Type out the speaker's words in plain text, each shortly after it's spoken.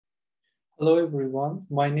Hello everyone,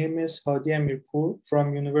 my name is Hadi Amirpour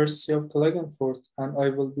from University of Klagenfurt, and I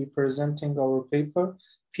will be presenting our paper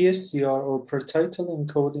PSTR or per title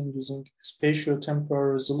encoding using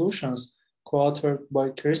spatio-temporal resolutions, co-authored by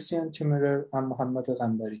Timmerer and Mohammad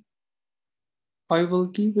Ghanbari. I will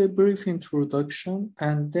give a brief introduction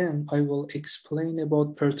and then I will explain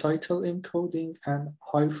about per title encoding and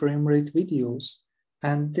high frame rate videos.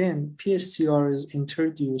 And then PSTR is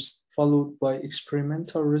introduced, followed by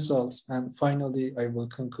experimental results, and finally I will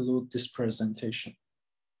conclude this presentation.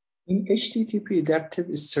 In HTTP adaptive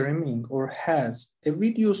streaming or HAS, a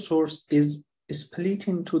video source is split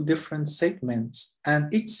into different segments,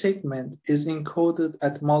 and each segment is encoded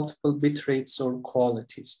at multiple bitrates or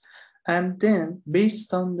qualities. And then,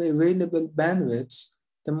 based on the available bandwidths,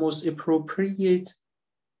 the most appropriate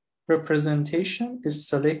representation is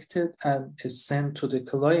selected and is sent to the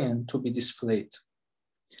client to be displayed.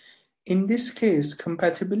 In this case,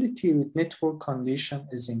 compatibility with network condition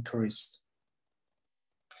is increased.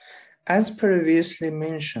 As previously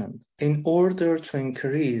mentioned, in order to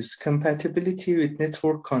increase compatibility with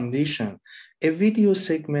network condition, a video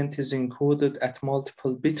segment is encoded at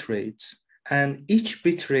multiple bitrates, and each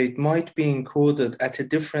bitrate might be encoded at a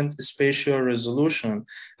different spatial resolution,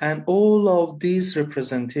 and all of these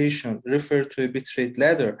representations referred to a bitrate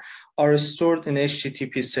ladder are stored in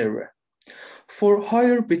HTTP server. For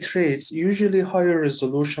higher bitrates, usually higher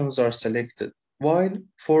resolutions are selected, while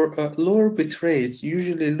for lower bitrates,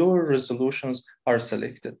 usually lower resolutions are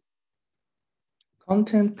selected.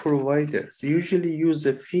 Content providers usually use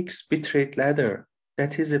a fixed bitrate ladder,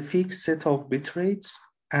 that is a fixed set of bitrates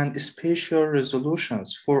and spatial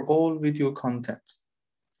resolutions for all video content.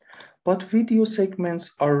 But video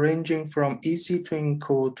segments are ranging from easy to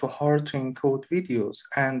encode to hard to encode videos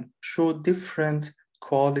and show different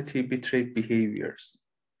quality bitrate behaviors.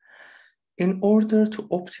 In order to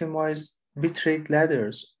optimize bitrate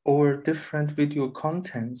ladders over different video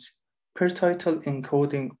contents, per title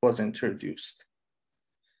encoding was introduced.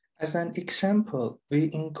 As an example,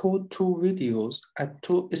 we encode two videos at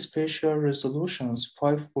two spatial resolutions,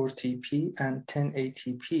 540p and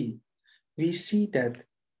 1080p. We see that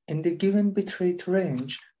in the given bitrate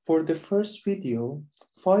range, for the first video,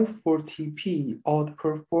 540p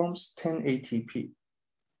outperforms 1080p.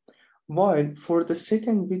 While for the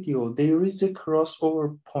second video, there is a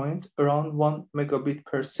crossover point around 1 megabit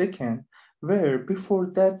per second, where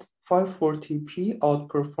before that 540p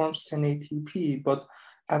outperforms 1080p, but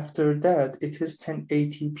after that, it is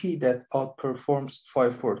 1080p that outperforms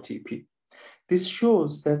 540p. This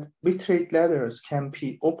shows that bitrate ladders can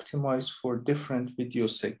be optimized for different video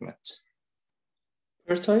segments.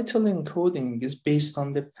 Per title encoding is based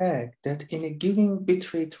on the fact that in a given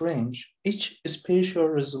bitrate range, each spatial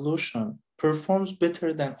resolution performs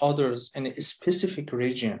better than others in a specific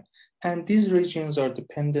region, and these regions are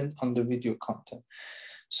dependent on the video content.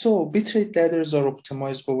 So bitrate ladders are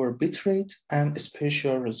optimized over bitrate and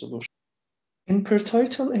spatial resolution. In per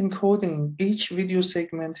title encoding, each video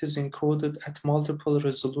segment is encoded at multiple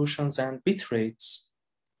resolutions and bitrates,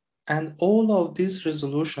 and all of these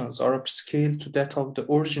resolutions are upscaled to that of the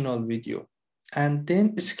original video. And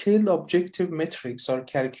then scaled objective metrics are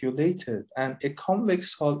calculated, and a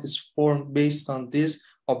convex hull is formed based on these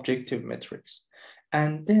objective metrics.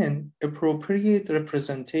 And then appropriate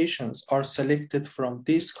representations are selected from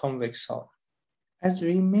this convex hull. As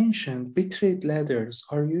we mentioned, bitrate ladders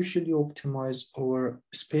are usually optimized over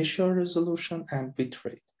spatial resolution and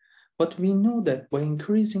bitrate. But we know that by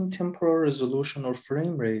increasing temporal resolution or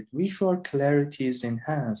frame rate, visual clarity is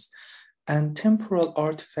enhanced, and temporal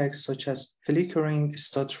artifacts such as flickering,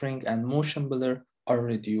 stuttering, and motion blur are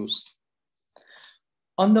reduced.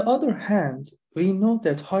 On the other hand, we know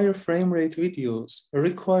that higher frame rate videos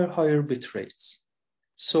require higher bit rates.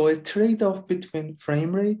 So a trade-off between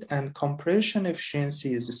frame rate and compression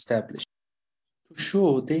efficiency is established. To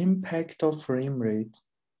show the impact of frame rate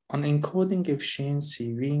on encoding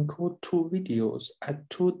efficiency, we encode two videos at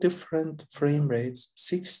two different frame rates,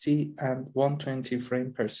 60 and 120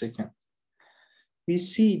 frames per second. We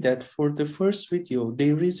see that for the first video,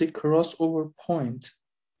 there is a crossover point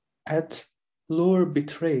at lower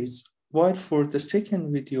bit rates, while for the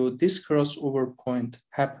second video, this crossover point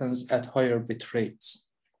happens at higher bit rates.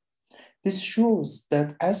 This shows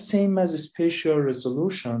that as same as spatial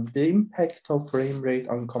resolution, the impact of frame rate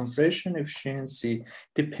on compression efficiency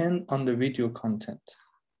depend on the video content.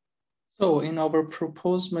 So in our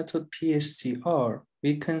proposed method PSTR,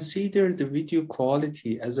 we consider the video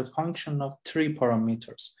quality as a function of three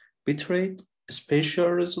parameters: bitrate,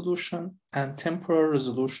 spatial resolution, and temporal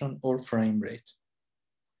resolution or frame rate.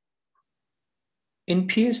 In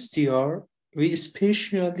PSTR, we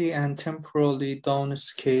spatially and temporally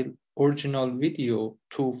downscale original video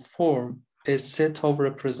to form a set of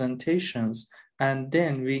representations, and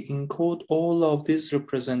then we encode all of these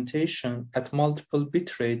representations at multiple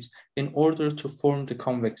bit rates in order to form the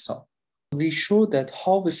convex hull. We show that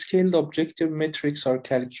how scaled objective metrics are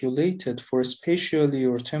calculated for spatially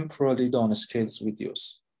or temporally downscaled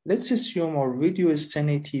videos. Let's assume our video is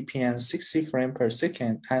 1080p and 60 frames per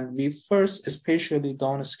second, and we first spatially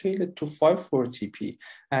downscale it to 540p,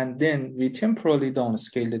 and then we temporally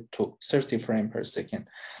downscale it to 30 frames per second.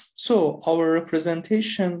 So our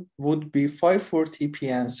representation would be 540p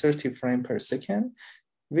and 30 frames per second,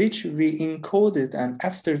 which we encoded, and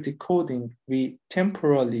after decoding, we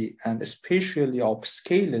temporally and spatially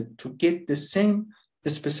upscale it to get the same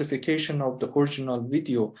specification of the original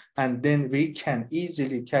video, and then we can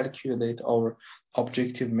easily calculate our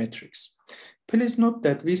objective metrics. Please note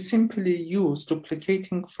that we simply use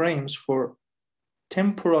duplicating frames for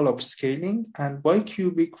temporal upscaling and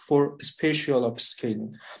bicubic for spatial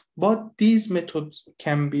upscaling, but these methods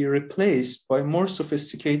can be replaced by more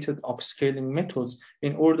sophisticated upscaling methods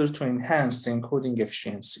in order to enhance the encoding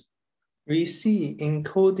efficiency. We see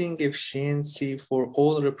encoding efficiency for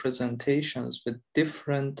all representations with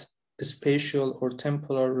different spatial or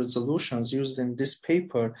temporal resolutions used in this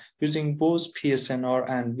paper using both PSNR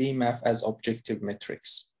and VMAF as objective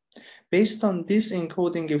metrics. Based on this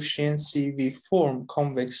encoding efficiency, we form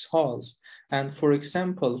convex hulls. And for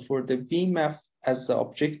example, for the VMAF as the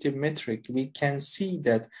objective metric, we can see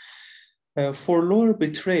that for lower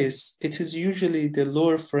bitrates, it is usually the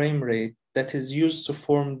lower frame rate that is used to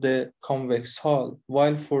form the convex hull,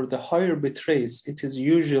 while for the higher bitrates, it is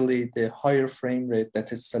usually the higher frame rate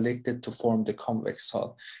that is selected to form the convex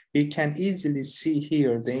hull. We can easily see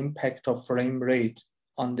here the impact of frame rate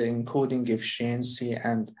on the encoding efficiency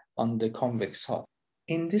and on the convex hull.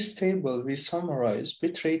 In this table, we summarize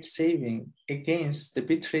bitrate saving against the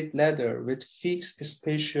bitrate ladder with fixed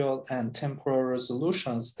spatial and temporal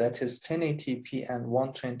resolutions, that is 1080p and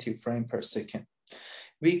 120 frames per second.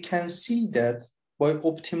 We can see that by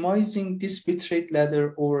optimizing this bitrate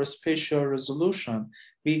ladder over spatial resolution,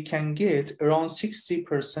 we can get around 60%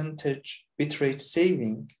 bitrate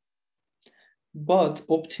saving. But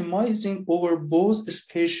optimizing over both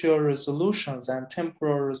spatial resolutions and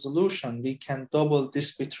temporal resolution, we can double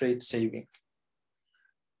this bitrate saving.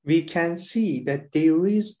 We can see that there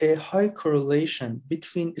is a high correlation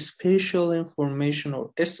between spatial information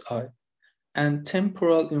or SI and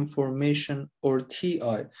temporal information or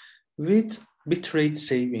TI with bitrate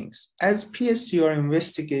savings. As PSTR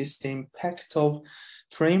investigates the impact of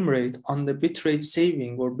frame rate on the bitrate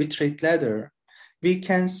saving or bitrate ladder, we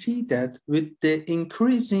can see that with the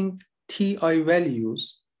increasing TI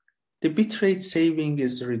values, the bitrate saving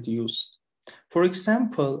is reduced. For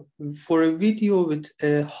example, for a video with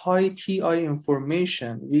a high TI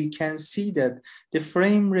information, we can see that the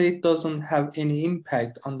frame rate doesn't have any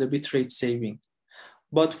impact on the bitrate saving.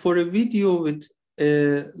 But for a video with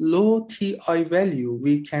a low TI value,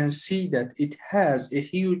 we can see that it has a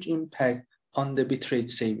huge impact on the bitrate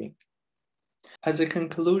saving. As a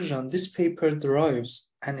conclusion, this paper derives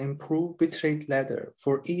an improved bitrate ladder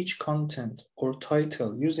for each content or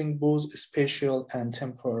title using both spatial and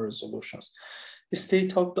temporal resolutions.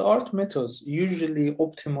 State-of-the-art methods usually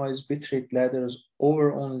optimize bitrate ladders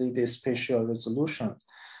over only the spatial resolutions,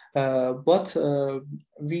 but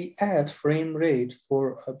we add frame rate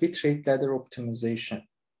for a bitrate ladder optimization.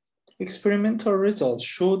 Experimental results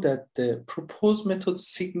show that the proposed method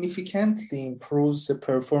significantly improves the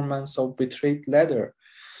performance of bitrate ladder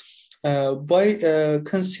by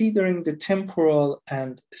considering the temporal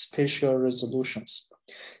and spatial resolutions.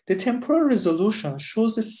 The temporal resolution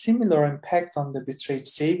shows a similar impact on the bitrate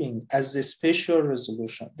saving as the spatial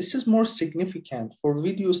resolution. This is more significant for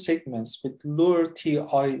video segments with lower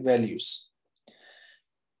TI values.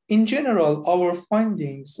 In general, our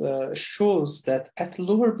findings shows that at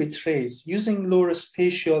lower bitrates, using lower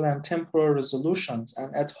spatial and temporal resolutions,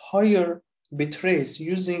 and at higher bitrates,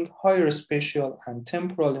 using higher spatial and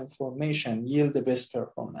temporal information yield the best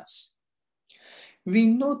performance. We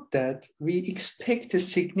note that we expect a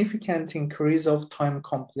significant increase of time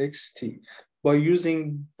complexity by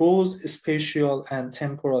using both spatial and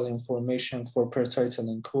temporal information for per title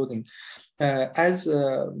encoding. As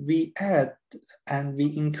we add and we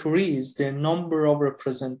increase the number of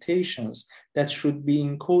representations that should be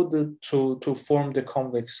encoded to form the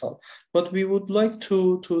convex hull. But we would like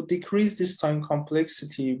to decrease this time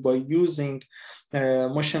complexity by using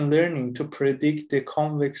machine learning to predict the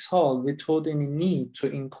convex hull without any need to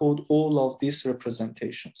encode all of these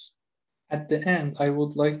representations. At the end, I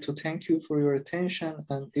would like to thank you for your attention,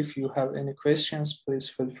 and if you have any questions, please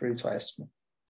feel free to ask me.